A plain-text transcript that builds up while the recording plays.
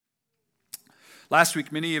Last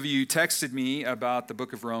week, many of you texted me about the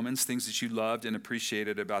book of Romans, things that you loved and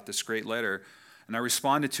appreciated about this great letter. And I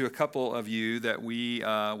responded to a couple of you that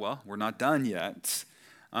we're not done yet.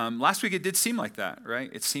 Last week, it did seem like that, right?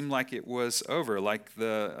 It seemed like it was over. Like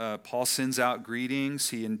Paul sends out greetings.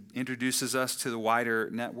 He introduces us to the wider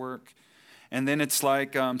network. And then it's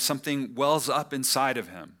like something wells up inside of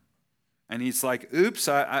him. And he's like, oops,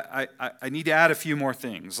 I need to add a few more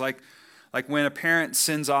things. Like when a parent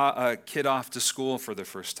sends a kid off to school for the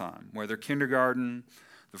first time, whether kindergarten,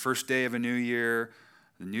 the first day of a new year,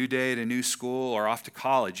 the new day at a new school, or off to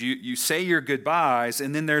college. You say your goodbyes,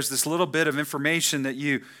 and then there's this little bit of information that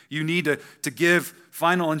you need to give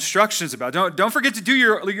final instructions about. Don't forget to do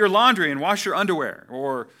your laundry and wash your underwear,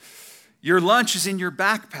 or your lunch is in your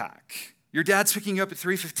backpack. Your dad's picking you up at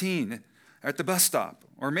 3:15 at the bus stop.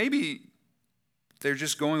 Or maybe they're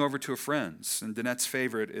just going over to a friend's, and Danette's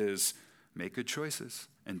favorite is make good choices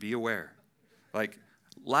and be aware. Like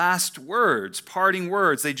last words, parting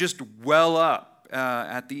words, they just well up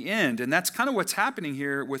at the end. And that's kind of what's happening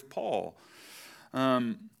here with Paul.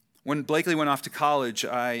 When Blakely went off to college,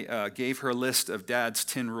 I gave her a list of Dad's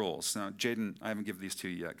 10 rules. Now, Jaden, I haven't given these to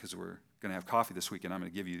you yet because we're going to have coffee this weekend. I'm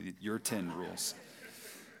going to give you your 10 rules.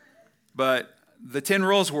 But the 10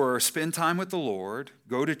 rules were spend time with the Lord,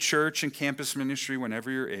 go to church and campus ministry whenever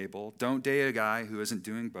you're able, don't date a guy who isn't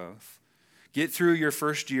doing both, get through your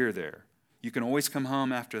first year there. You can always come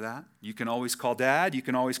home after that. You can always call Dad. You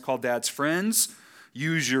can always call Dad's friends.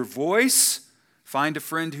 Use your voice. Find a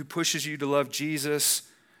friend who pushes you to love Jesus.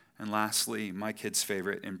 And lastly, my kid's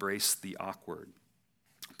favorite, embrace the awkward.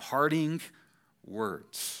 Parting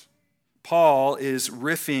words. Paul is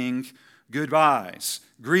riffing goodbyes,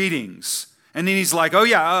 greetings. And then he's like,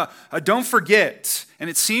 don't forget. And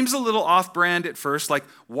it seems a little off-brand at first, like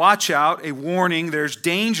watch out, a warning, there's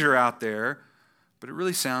danger out there. But it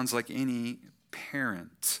really sounds like any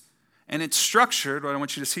parent. And it's structured, what I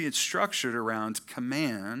want you to see, it's structured around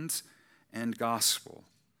command and gospel.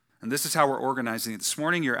 And this is how we're organizing it. This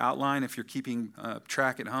morning, your outline, if you're keeping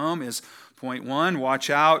track at home, is point 1, watch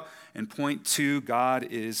out, and point 2, God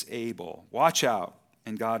is able. Watch out,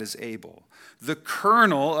 and God is able. The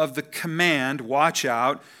kernel of the command, watch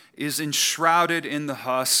out, is enshrouded in the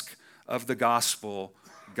husk of the gospel,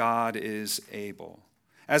 God is able.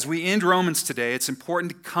 As we end Romans today, it's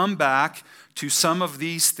important to come back to some of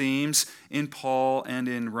these themes in Paul and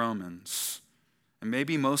in Romans. And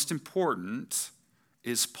maybe most important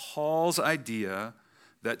is Paul's idea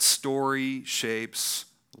that story shapes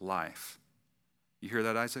life. You hear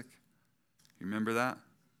that, Isaac? You remember that?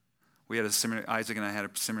 We had Isaac and I had a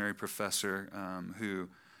seminary professor who,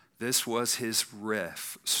 this was his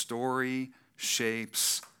riff. Story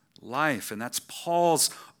shapes life. And that's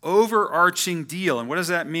Paul's overarching deal. And what does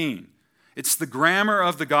that mean? It's the grammar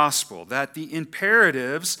of the gospel, that the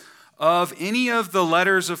imperatives of any of the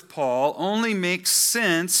letters of Paul only make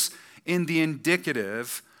sense in the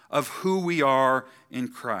indicative of who we are in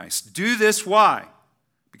Christ. Do this, why?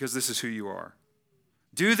 Because this is who you are.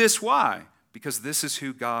 Do this, why? Because this is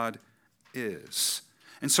who God is.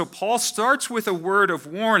 And so Paul starts with a word of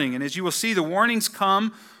warning. And as you will see, the warnings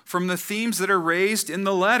come from the themes that are raised in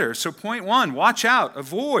the letter. So point 1, watch out,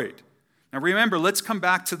 avoid. Now remember, let's come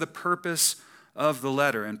back to the purpose of the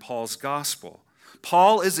letter and Paul's gospel.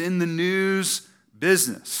 Paul is in the news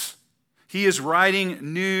business. He is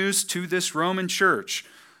writing news to this Roman church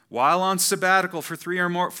while on sabbatical for 3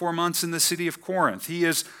 or 4 months in the city of Corinth. He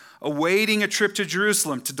is awaiting a trip to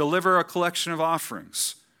Jerusalem to deliver a collection of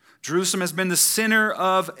offerings. Jerusalem has been the center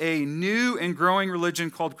of a new and growing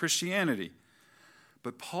religion called Christianity.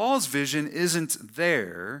 But Paul's vision isn't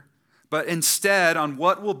there, but instead on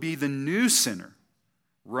what will be the new center,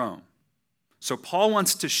 Rome. So Paul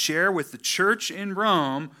wants to share with the church in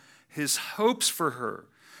Rome his hopes for her.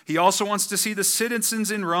 He also wants to see the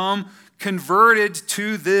citizens in Rome converted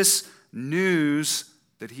to this news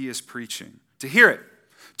that he is preaching, to hear it,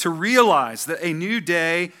 to realize that a new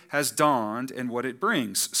day has dawned and what it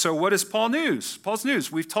brings. So what is Paul's news? Paul's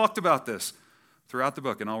news, we've talked about this throughout the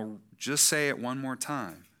book, and I'll just say it one more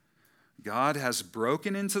time. God has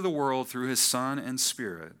broken into the world through his Son and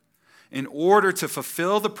Spirit in order to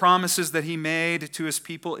fulfill the promises that he made to his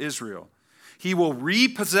people Israel. He will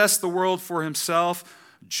repossess the world for himself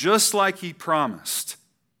just like he promised.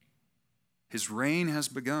 His reign has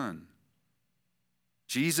begun.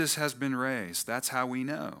 Jesus has been raised. That's how we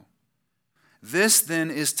know. This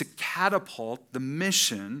then is to catapult the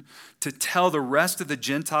mission to tell the rest of the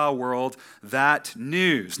Gentile world that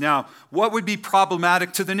news. Now, what would be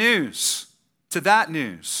problematic to the news? To that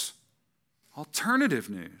news? Alternative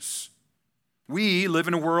news. We live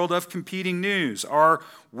in a world of competing news. Our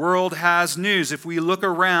world has news. If we look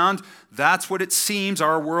around, that's what it seems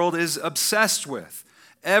our world is obsessed with.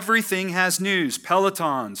 Everything has news.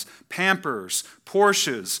 Pelotons, Pampers,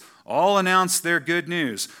 Porsches, all announce their good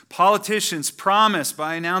news. Politicians promise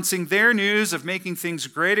by announcing their news of making things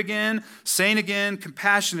great again, sane again,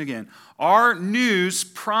 compassionate again. Our news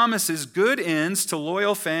promises good ends to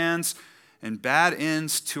loyal fans and bad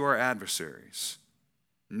ends to our adversaries.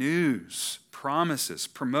 News promises,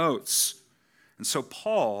 promotes. And so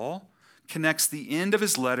Paul connects the end of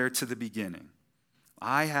his letter to the beginning.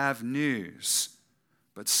 I have news,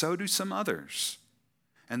 but so do some others.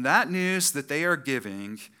 And that news that they are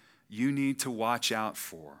giving, you need to watch out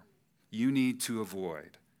for. You need to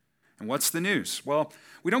avoid. And what's the news? Well,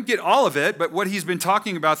 we don't get all of it, but what he's been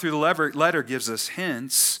talking about through the letter gives us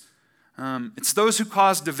hints. It's those who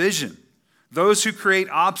cause division, those who create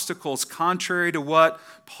obstacles contrary to what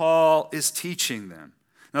Paul is teaching them.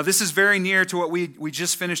 Now, this is very near to what we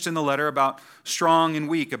just finished in the letter about strong and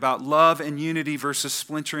weak, about love and unity versus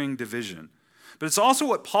splintering division. But it's also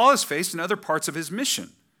what Paul has faced in other parts of his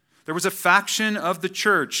mission. There was a faction of the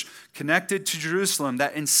church connected to Jerusalem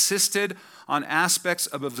that insisted on aspects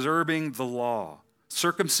of observing the law,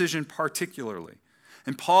 circumcision particularly.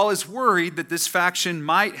 And Paul is worried that this faction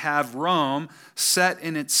might have Rome set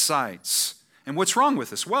in its sights. And what's wrong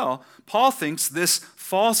with this? Well, Paul thinks this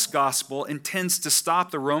false gospel intends to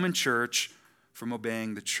stop the Roman church from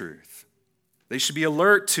obeying the truth. They should be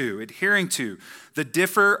alert to, adhering to the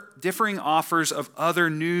differing offers of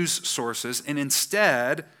other news sources, and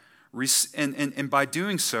instead, and by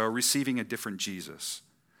doing so, receiving a different Jesus.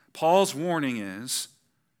 Paul's warning is,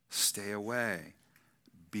 stay away,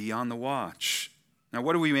 be on the watch. Now,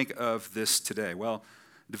 what do we make of this today? Well,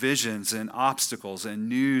 divisions and obstacles and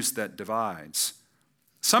news that divides.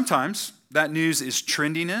 Sometimes that news is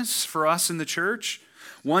trendiness for us in the church,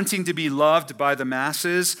 wanting to be loved by the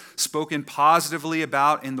masses, spoken positively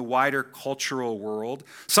about in the wider cultural world.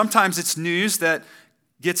 Sometimes it's news that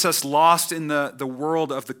gets us lost in the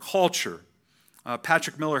world of the culture.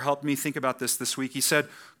 Patrick Miller helped me think about this week. He said,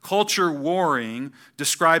 culture warring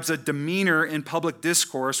describes a demeanor in public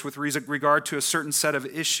discourse with regard to a certain set of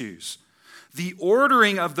issues. The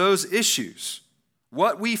ordering of those issues,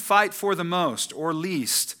 what we fight for the most or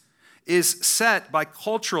least, is set by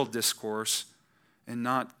cultural discourse and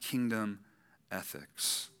not kingdom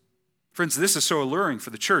ethics. Friends, this is so alluring for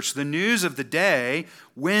the church. The news of the day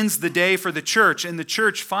wins the day for the church, and the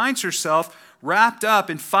church finds herself wrapped up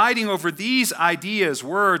in fighting over these ideas,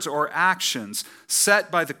 words, or actions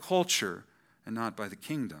set by the culture and not by the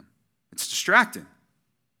kingdom. It's distracting.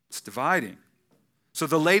 It's dividing. So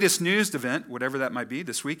the latest news event, whatever that might be,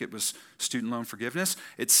 this week it was student loan forgiveness,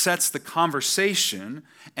 it sets the conversation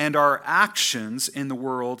and our actions in the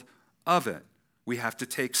world of it. We have to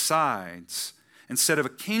take sides instead of a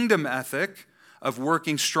kingdom ethic of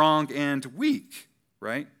working strong and weak,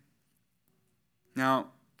 right?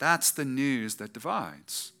 Now, that's the news that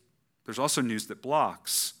divides. There's also news that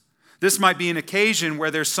blocks. This might be an occasion where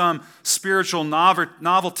there's some spiritual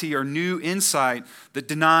novelty or new insight that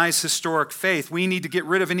denies historic faith. We need to get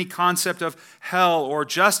rid of any concept of hell or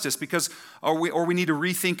justice or we need to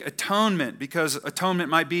rethink atonement because atonement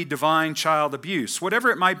might be divine child abuse. Whatever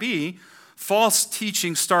it might be, false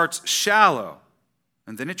teaching starts shallow,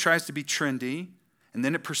 and then it tries to be trendy, and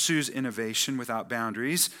then it pursues innovation without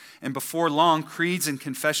boundaries, and before long, creeds and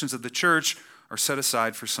confessions of the church are set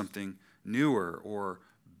aside for something newer or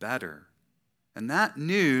better. And that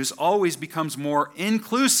news always becomes more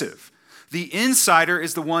inclusive. The insider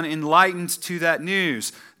is the one enlightened to that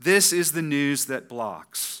news. This is the news that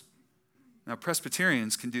blocks. Now,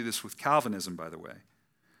 Presbyterians can do this with Calvinism, by the way.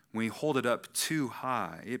 When we hold it up too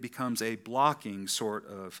high, it becomes a blocking sort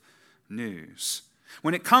of news.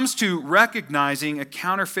 When it comes to recognizing a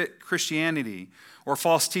counterfeit Christianity or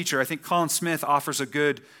false teacher, I think Colin Smith offers a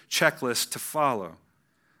good checklist to follow.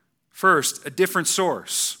 First, a different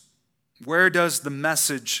source. Where does the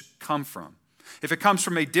message come from? If it comes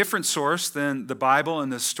from a different source than the Bible and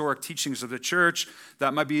the historic teachings of the church,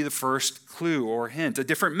 that might be the first clue or hint. A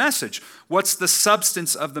different message. What's the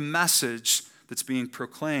substance of the message that's being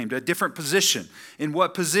proclaimed? A different position. In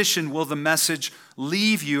what position will the message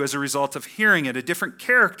leave you as a result of hearing it? A different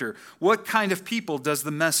character. What kind of people does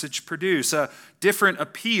the message produce? A different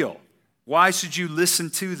appeal. Why should you listen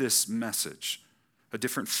to this message? A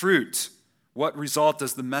different fruit. What result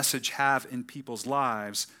does the message have in people's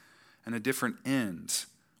lives? And a different end.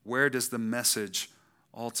 Where does the message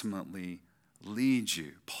ultimately lead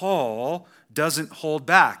you. Paul doesn't hold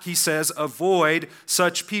back. He says, avoid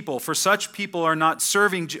such people. For such people are not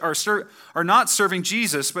serving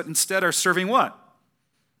Jesus, but instead are serving what?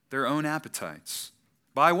 Their own appetites.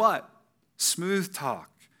 By what? Smooth talk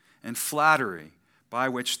and flattery by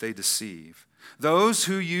which they deceive. Those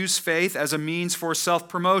who use faith as a means for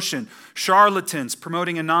self-promotion, charlatans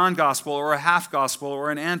promoting a non-gospel or a half-gospel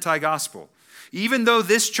or an anti-gospel. Even though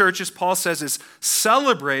this church, as Paul says, is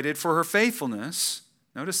celebrated for her faithfulness,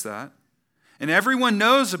 notice that, and everyone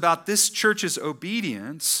knows about this church's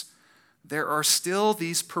obedience, there are still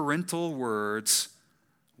these parental words,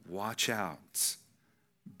 watch out,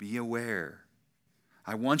 be aware.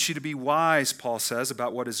 I want you to be wise, Paul says,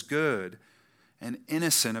 about what is good and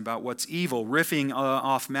innocent about what's evil, riffing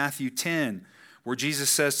off Matthew 10, where Jesus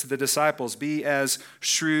says to the disciples, be as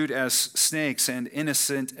shrewd as snakes and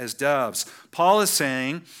innocent as doves. Paul is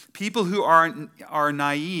saying people who are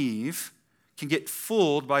naive can get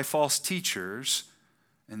fooled by false teachers,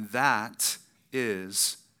 and that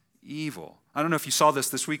is evil. I don't know if you saw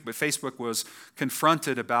this week, but Facebook was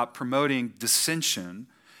confronted about promoting dissension,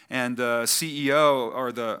 and the CEO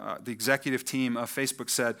or the executive team of Facebook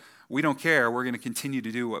said, we don't care, we're going to continue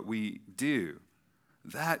to do what we do.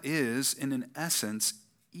 That is, in an essence,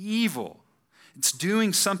 evil. It's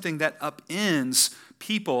doing something that upends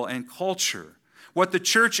people and culture. What the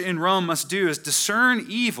church in Rome must do is discern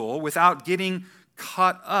evil without getting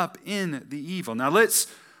caught up in the evil. Now let's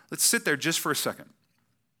sit there just for a second.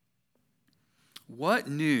 What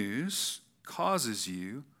news causes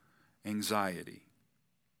you anxiety?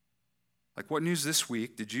 Like, what news this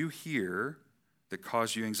week did you hear that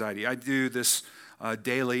caused you anxiety? I do this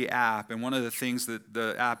daily app, and one of the things that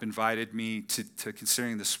the app invited me to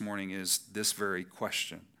considering this morning is this very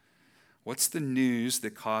question. What's the news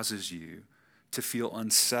that causes you to feel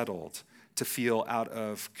unsettled, to feel out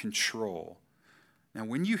of control? Now,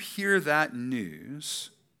 when you hear that news,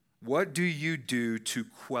 what do you do to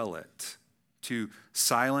quell it, to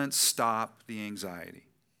silence, stop the anxiety?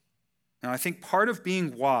 Now, I think part of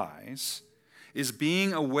being wise is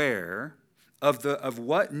being aware of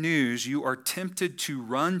what news you are tempted to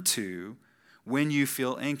run to when you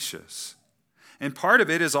feel anxious. And part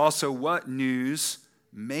of it is also what news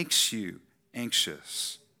makes you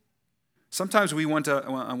anxious. Sometimes we want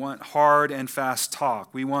hard and fast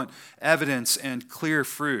talk. We want evidence and clear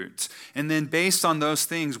fruit. And then based on those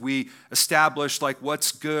things, we establish like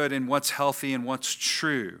what's good and what's healthy and what's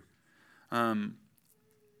true. I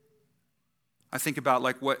think about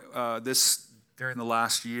like what during the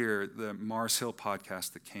last year, the Mars Hill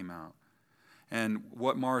podcast that came out. And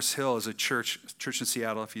what Mars Hill is a church in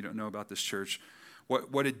Seattle, if you don't know about this church,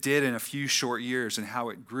 what it did in a few short years and how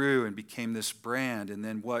it grew and became this brand, and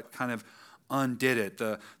then what kind of undid it.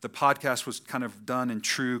 The podcast was kind of done in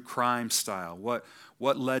true crime style.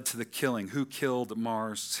 What led to the killing? Who killed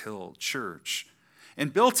Mars Hill Church?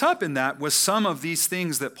 And built up in that was some of these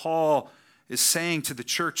things that Paul is saying to the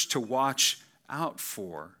church to watch out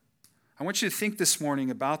for. I want you to think this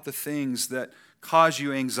morning about the things that cause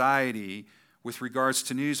you anxiety with regards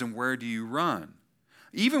to news and where do you run.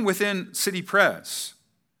 Even within City Press,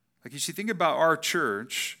 like as you think about our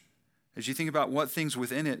church, as you think about what things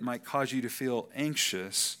within it might cause you to feel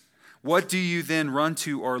anxious, what do you then run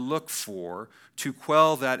to or look for to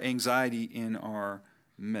quell that anxiety in our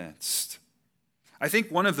midst? I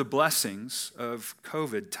think one of the blessings of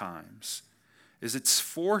COVID times is it's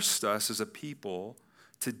forced us as a people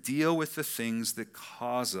to deal with the things that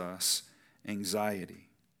cause us anxiety.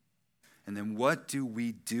 And then what do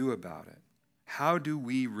we do about it? How do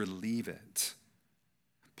we relieve it?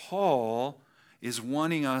 Paul is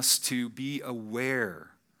wanting us to be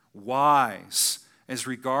aware, wise, as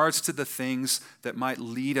regards to the things that might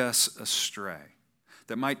lead us astray,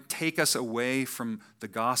 that might take us away from the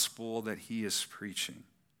gospel that he is preaching.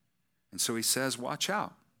 And so he says, watch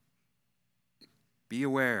out. Be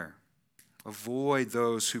aware. Avoid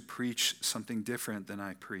those who preach something different than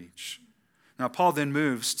I preach. Now, Paul then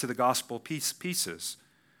moves to the gospel pieces.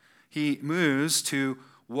 He moves to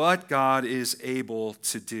what God is able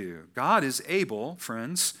to do. God is able,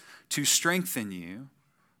 friends, to strengthen you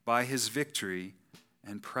by his victory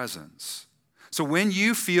and presence. So when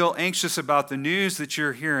you feel anxious about the news that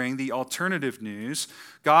you're hearing, the alternative news,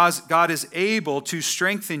 God is able to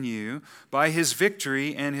strengthen you by his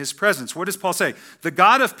victory and his presence. What does Paul say? The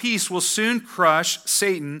God of peace will soon crush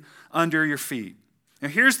Satan under your feet. Now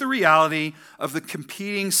here's the reality of the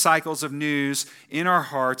competing cycles of news in our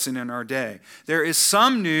hearts and in our day. There is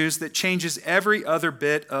some news that changes every other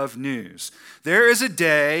bit of news. There is a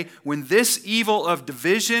day when this evil of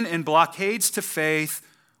division and blockades to faith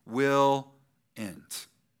will end.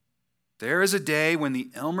 There is a day when the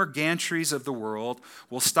Elmer Gantries of the world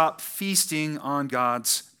will stop feasting on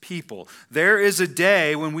God's people. There is a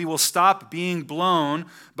day when we will stop being blown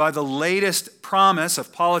by the latest promise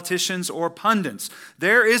of politicians or pundits.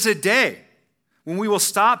 There is a day when we will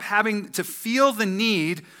stop having to feel the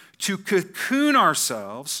need to cocoon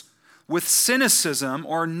ourselves with cynicism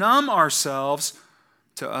or numb ourselves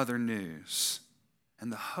to other news.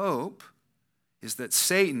 And the hope is that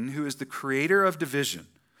Satan, who is the creator of division,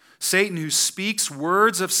 Satan, who speaks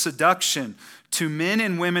words of seduction to men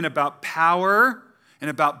and women about power and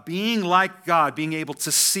about being like God, being able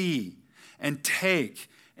to see and take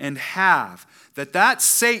and have, that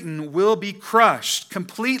Satan will be crushed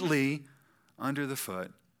completely under the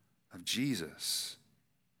foot of Jesus.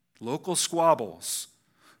 Local squabbles,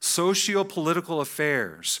 socio-political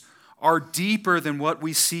affairs are deeper than what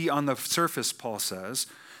we see on the surface, Paul says.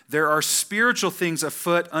 There are spiritual things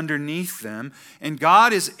afoot underneath them, and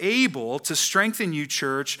God is able to strengthen you,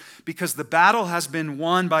 church, because the battle has been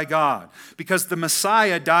won by God, because the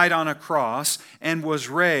Messiah died on a cross and was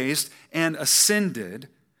raised and ascended.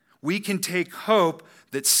 We can take hope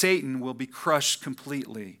that Satan will be crushed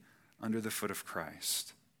completely under the foot of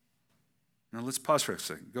Christ. Now let's pause for a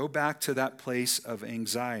second. Go back to that place of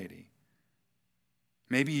anxiety.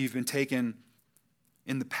 Maybe you've been taken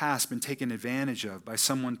advantage of by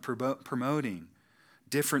someone promoting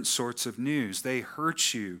different sorts of news. They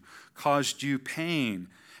hurt you, caused you pain,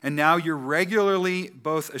 and now you're regularly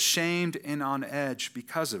both ashamed and on edge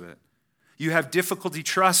because of it. You have difficulty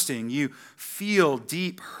trusting. You feel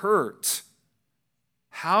deep hurt.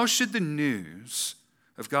 How should the news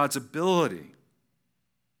of God's ability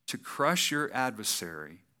to crush your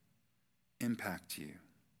adversary impact you?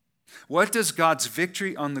 What does God's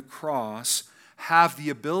victory on the cross have the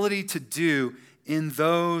ability to do in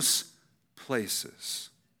those places?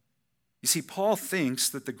 You see, Paul thinks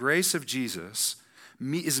that the grace of Jesus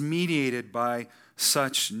is mediated by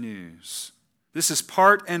such news. This is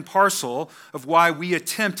part and parcel of why we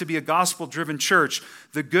attempt to be a gospel-driven church.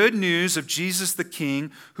 The good news of Jesus the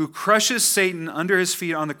King, who crushes Satan under his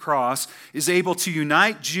feet on the cross, is able to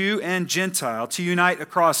unite Jew and Gentile, to unite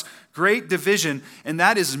across great division, and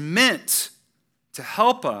that is meant to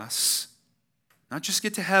help us not just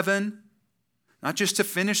get to heaven, not just to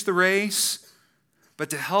finish the race, but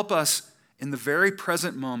to help us in the very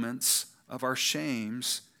present moments of our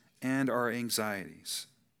shames and our anxieties.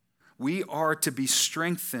 We are to be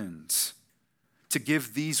strengthened to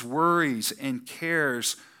give these worries and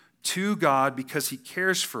cares to God because He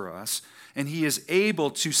cares for us, and He is able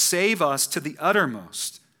to save us to the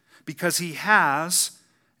uttermost because He has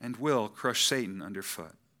and will crush Satan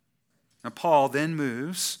underfoot. Now, Paul then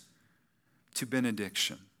moves to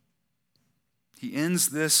benediction. He ends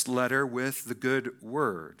this letter with the good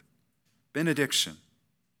word, benediction.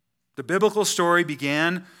 The biblical story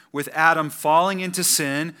began with Adam falling into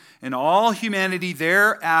sin and all humanity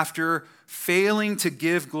thereafter failing to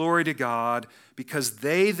give glory to God because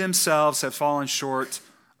they themselves have fallen short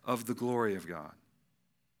of the glory of God.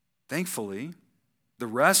 Thankfully, the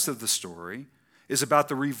rest of the story is about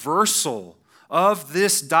the reversal of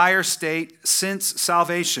this dire state since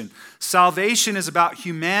salvation. Salvation is about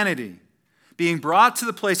humanity being brought to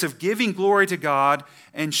the place of giving glory to God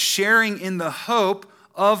and sharing in the hope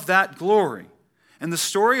of that glory. And the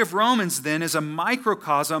story of Romans then is a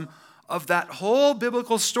microcosm of that whole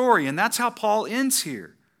biblical story, and that's how Paul ends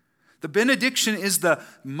here. The benediction is the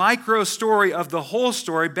micro story of the whole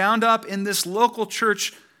story bound up in this local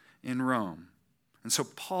church in Rome. And so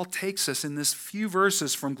Paul takes us in this few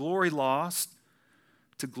verses from glory lost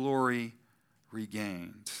to glory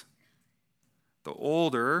regained. The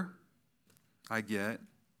older I get,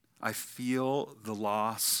 I feel the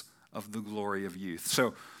loss of the glory of youth.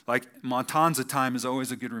 So, like, Matanza time is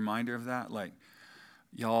always a good reminder of that. Like,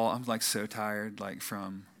 y'all, I'm like so tired, like,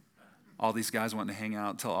 from all these guys wanting to hang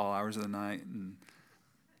out till all hours of the night and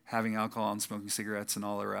having alcohol and smoking cigarettes and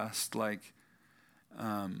all the rest. Like,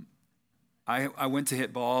 I went to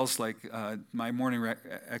hit balls. Like, my morning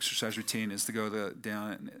exercise routine is to go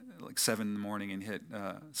down at like 7 in the morning and hit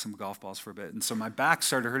some golf balls for a bit. And so my back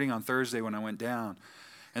started hurting on Thursday when I went down.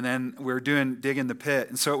 And then we were digging the pit.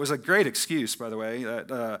 And so it was a great excuse, by the way,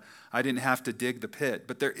 that I didn't have to dig the pit.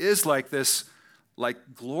 But there is like this,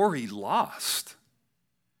 like, glory lost.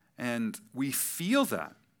 And we feel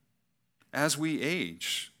that as we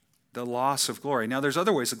age, the loss of glory. Now, there's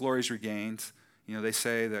other ways the glory is regained. You know, they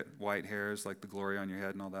say that white hair is like the glory on your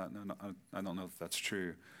head and all that. No, I don't know if that's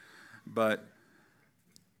true. But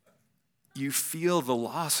you feel the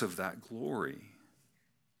loss of that glory.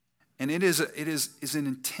 And it is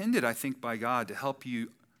intended, I think, by God to help you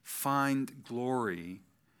find glory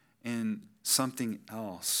in something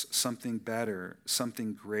else, something better,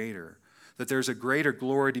 something greater. That there's a greater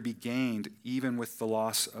glory to be gained even with the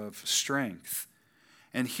loss of strength.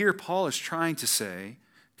 And here Paul is trying to say,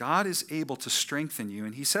 God is able to strengthen you.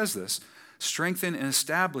 And he says this, strengthen and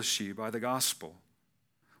establish you by the gospel.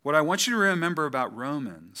 What I want you to remember about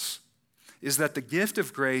Romans is that the gift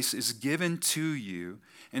of grace is given to you,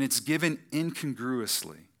 and it's given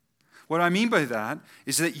incongruously. What I mean by that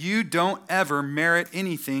is that you don't ever merit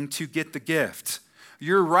anything to get the gift.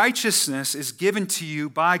 Your righteousness is given to you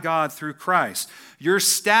by God through Christ. Your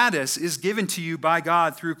status is given to you by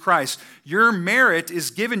God through Christ. Your merit is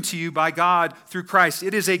given to you by God through Christ.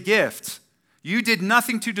 It is a gift. You did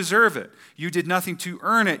nothing to deserve it. You did nothing to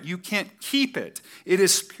earn it. You can't keep it. It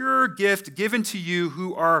is pure gift given to you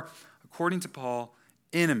who are, according to Paul,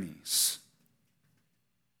 enemies.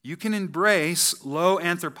 You can embrace low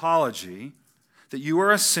anthropology, that you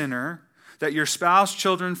are a sinner, that your spouse,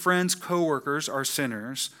 children, friends, co-workers are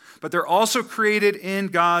sinners, but they're also created in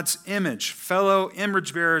God's image, fellow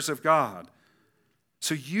image bearers of God.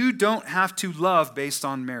 So you don't have to love based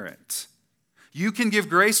on merit. You can give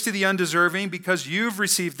grace to the undeserving because you've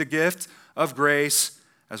received the gift of grace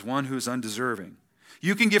as one who is undeserving.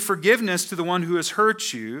 You can give forgiveness to the one who has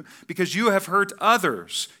hurt you because you have hurt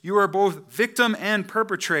others. You are both victim and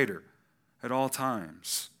perpetrator at all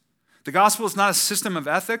times. The gospel is not a system of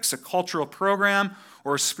ethics, a cultural program,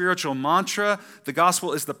 or a spiritual mantra. The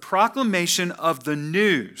gospel is the proclamation of the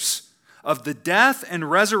news of the death and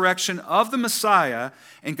resurrection of the Messiah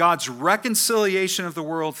and God's reconciliation of the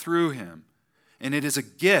world through him. And it is a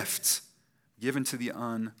gift given to the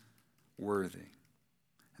unworthy.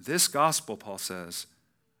 This gospel, Paul says,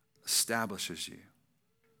 establishes you.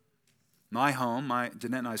 My home,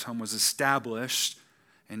 Danette and I's home, was established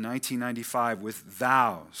in 1995 with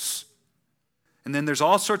vows. And then there's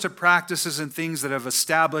all sorts of practices and things that have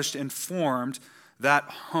established and formed that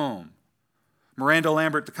home. Miranda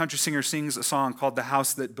Lambert, the country singer, sings a song called The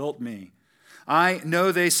House That Built Me. I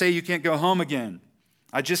know they say you can't go home again.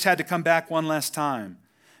 I just had to come back one last time.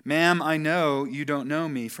 Ma'am, I know you don't know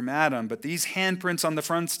me from Adam, but these handprints on the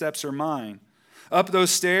front steps are mine. Up those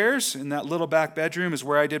stairs in that little back bedroom is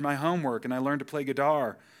where I did my homework and I learned to play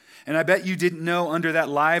guitar. And I bet you didn't know under that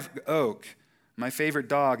live oak, my favorite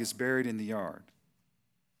dog is buried in the yard.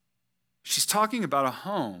 She's talking about a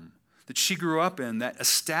home that she grew up in that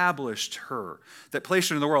established her, that placed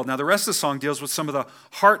her in the world. Now, the rest of the song deals with some of the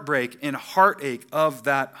heartbreak and heartache of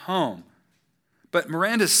that home. But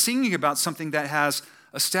Miranda's singing about something that has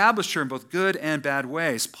established her in both good and bad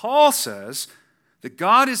ways. Paul says that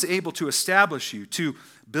God is able to establish you, to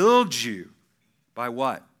build you by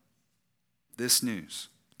what? This news,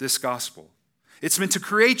 this gospel. It's meant to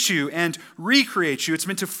create you and recreate you. It's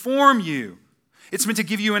meant to form you. It's meant to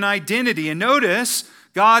give you an identity. And notice,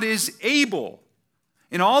 God is able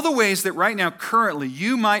in all the ways that right now, currently,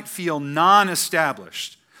 you might feel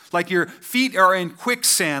non-established. Like your feet are in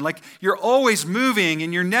quicksand, like you're always moving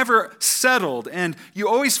and you're never settled, and you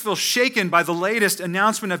always feel shaken by the latest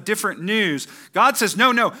announcement of different news. God says,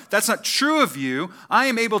 no, that's not true of you. I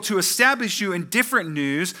am able to establish you in different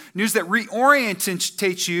news that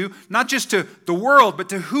reorientates you, not just to the world, but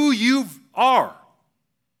to who you are.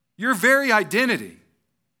 Your very identity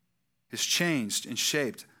is changed and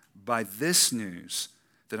shaped by this news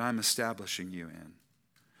that I'm establishing you in.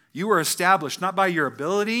 You are established not by your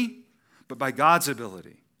ability, but by God's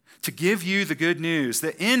ability to give you the good news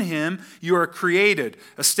that in him you are created,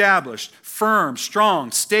 established, firm,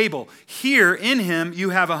 strong, stable. Here in him you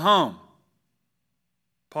have a home.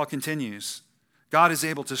 Paul continues, God is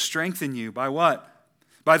able to strengthen you by what?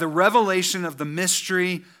 By the revelation of the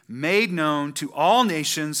mystery made known to all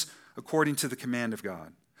nations according to the command of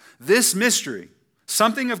God. This mystery,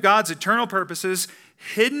 something of God's eternal purposes,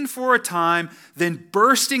 hidden for a time, then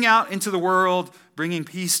bursting out into the world, bringing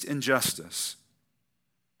peace and justice.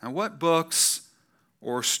 Now, what books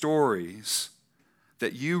or stories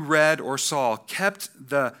that you read or saw kept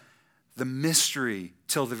the mystery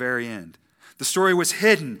till the very end? The story was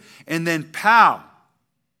hidden, and then pow!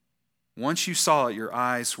 Once you saw it, your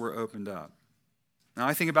eyes were opened up. Now,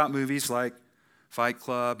 I think about movies like Fight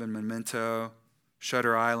Club and Memento,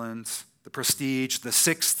 Shutter Island, The Prestige, The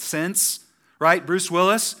Sixth Sense, right? Bruce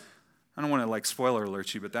Willis. I don't want to spoiler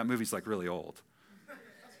alert you, but that movie's really old.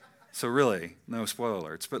 So really, no spoiler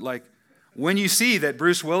alerts. But when you see that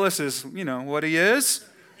Bruce Willis is, what he is,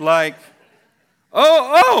 the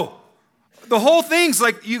whole thing's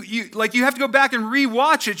you have to go back and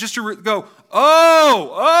rewatch it just to go,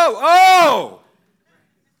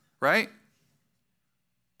 right?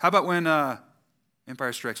 How about when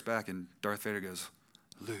Empire Strikes Back and Darth Vader goes,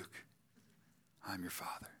 Luke, I'm your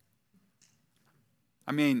father.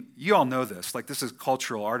 I mean, you all know this. Like, this is a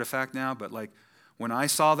cultural artifact now, but like, when I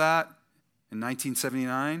saw that in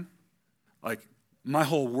 1979, like, my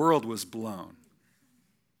whole world was blown.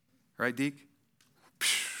 Right, Deke?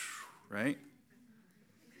 Right?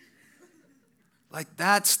 Like,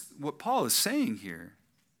 that's what Paul is saying here.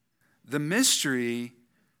 The mystery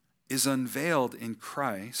is unveiled in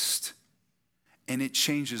Christ, and it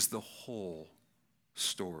changes the whole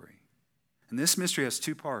story. And this mystery has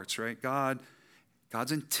two parts, right?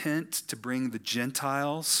 God's intent to bring the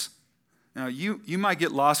Gentiles. Now, you might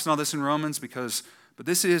get lost in all this in Romans but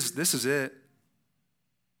this is it.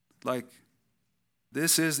 Like,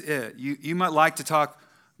 this is it. You might like to talk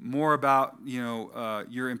more about,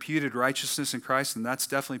 your imputed righteousness in Christ, and that's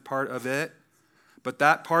definitely part of it. But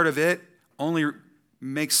that part of it only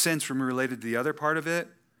makes sense when we're related to the other part of it,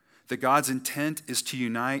 that God's intent is to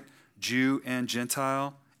unite Jew and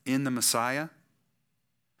Gentile in the Messiah.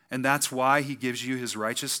 And that's why he gives you his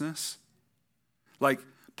righteousness. Like,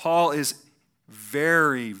 Paul is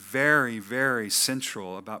very, very, very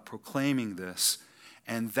central about proclaiming this.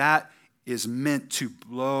 And that is meant to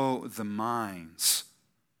blow the minds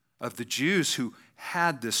of the Jews who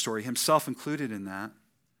had this story, himself included in that,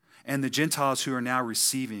 and the Gentiles who are now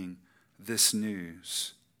receiving this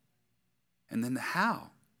news. And then the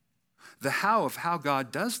how of how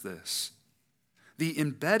God does this. The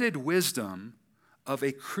embedded wisdom of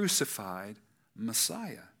a crucified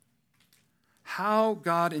Messiah. How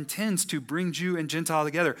God intends to bring Jew and Gentile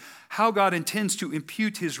together. How God intends to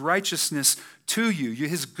impute his righteousness to you,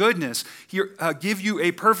 his goodness. Give you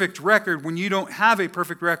a perfect record when you don't have a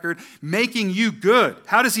perfect record, making you good.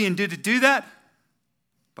 How does he intend to do that?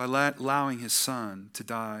 By allowing his son to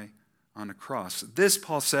die on a cross. This,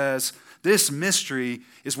 Paul says, this mystery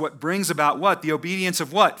is what brings about what? The obedience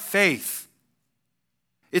of what? Faith.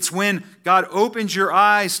 It's when God opens your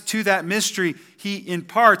eyes to that mystery, he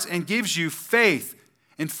imparts and gives you faith.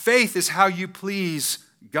 And faith is how you please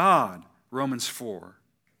God, Romans 4.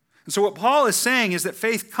 And so what Paul is saying is that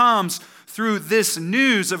faith comes through this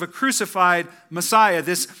news of a crucified Messiah,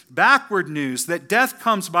 this backward news that death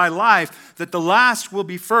comes by life, that the last will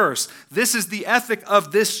be first. This is the ethic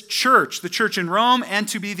of this church, the church in Rome, and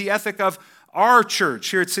to be the ethic of our church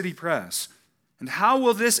here at City Press. And how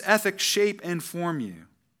will this ethic shape and form you?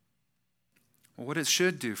 Well, what it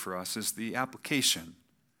should do for us is the application.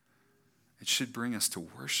 It should bring us to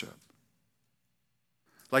worship.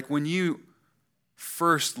 Like when you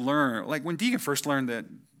first learn, like when Deacon first learned that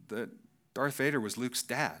Darth Vader was Luke's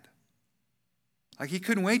dad. Like he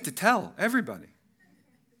couldn't wait to tell everybody.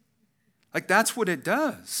 Like that's what it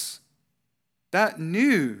does. That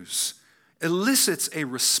news elicits a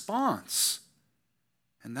response.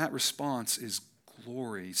 And that response is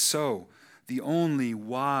glory. So, the only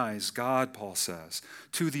wise God, Paul says,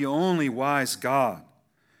 to the only wise God,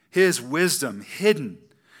 his wisdom hidden,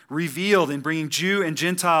 revealed in bringing Jew and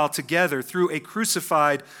Gentile together through a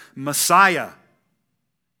crucified Messiah.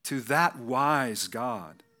 To that wise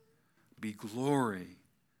God be glory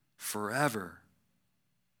forever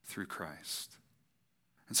through Christ.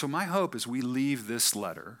 And so my hope as we leave this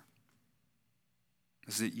letter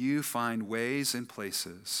is that you find ways and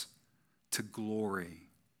places to glory.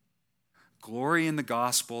 Glory in the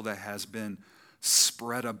gospel that has been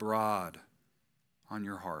spread abroad on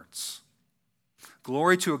your hearts.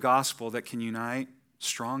 Glory to a gospel that can unite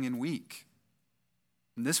strong and weak.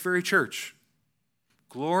 In this very church,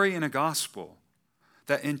 glory in a gospel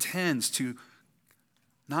that intends to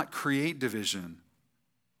not create division,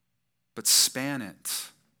 but span it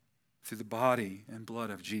through the body and blood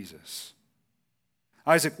of Jesus.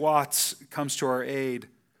 Isaac Watts comes to our aid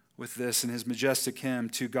with this in his majestic hymn,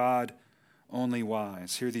 To God Only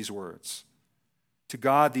Wise. Hear these words. To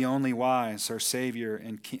God the only wise, our Savior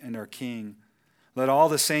and our King, let all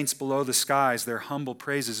the saints below the skies their humble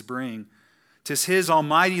praises bring. 'Tis his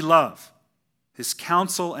almighty love, his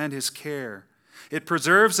counsel and his care. It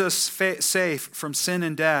preserves us safe from sin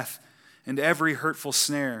and death and every hurtful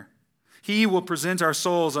snare. He will present our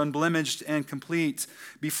souls unblemished and complete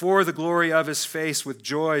before the glory of his face with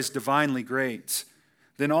joys divinely great.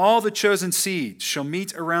 Then all the chosen seed shall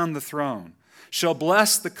meet around the throne, shall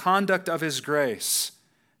bless the conduct of his grace,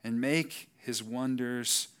 and make his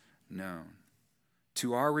wonders known.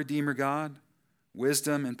 To our Redeemer God,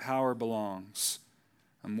 wisdom and power belongs,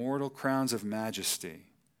 immortal crowns of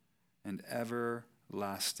majesty, and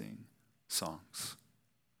everlasting songs.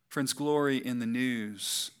 Friends, glory in the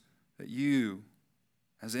news that you,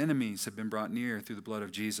 as enemies, have been brought near through the blood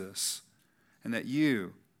of Jesus, and that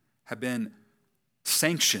you have been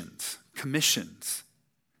sanctioned, commissioned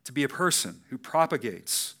to be a person who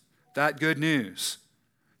propagates that good news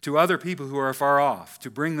to other people who are far off, to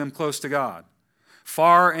bring them close to God,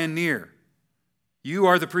 far and near. You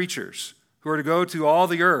are the preachers who are to go to all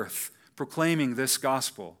the earth proclaiming this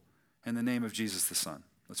gospel in the name of Jesus the Son.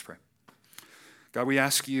 Let's pray. God, we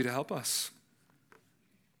ask you to help us,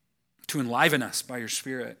 to enliven us by your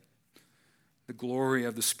Spirit, the glory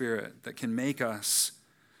of the Spirit that can make us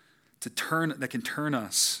that can turn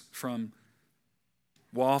us from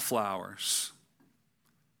wallflowers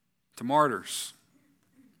to martyrs.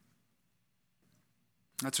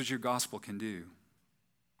 That's what your gospel can do.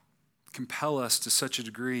 Compel us to such a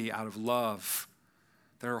degree out of love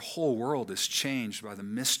that our whole world is changed by the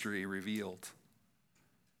mystery revealed.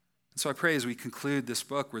 And so I pray as we conclude this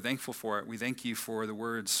book, we're thankful for it. We thank you for the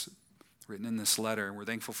words written in this letter. We're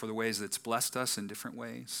thankful for the ways that it's blessed us in different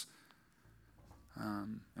ways.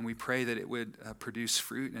 And we pray that it would produce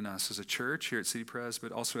fruit in us as a church here at City Pres,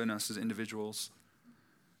 but also in us as individuals,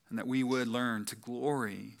 and that we would learn to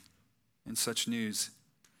glory in such news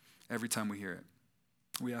every time we hear it.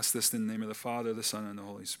 We ask this in the name of the Father, the Son, and the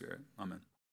Holy Spirit. Amen.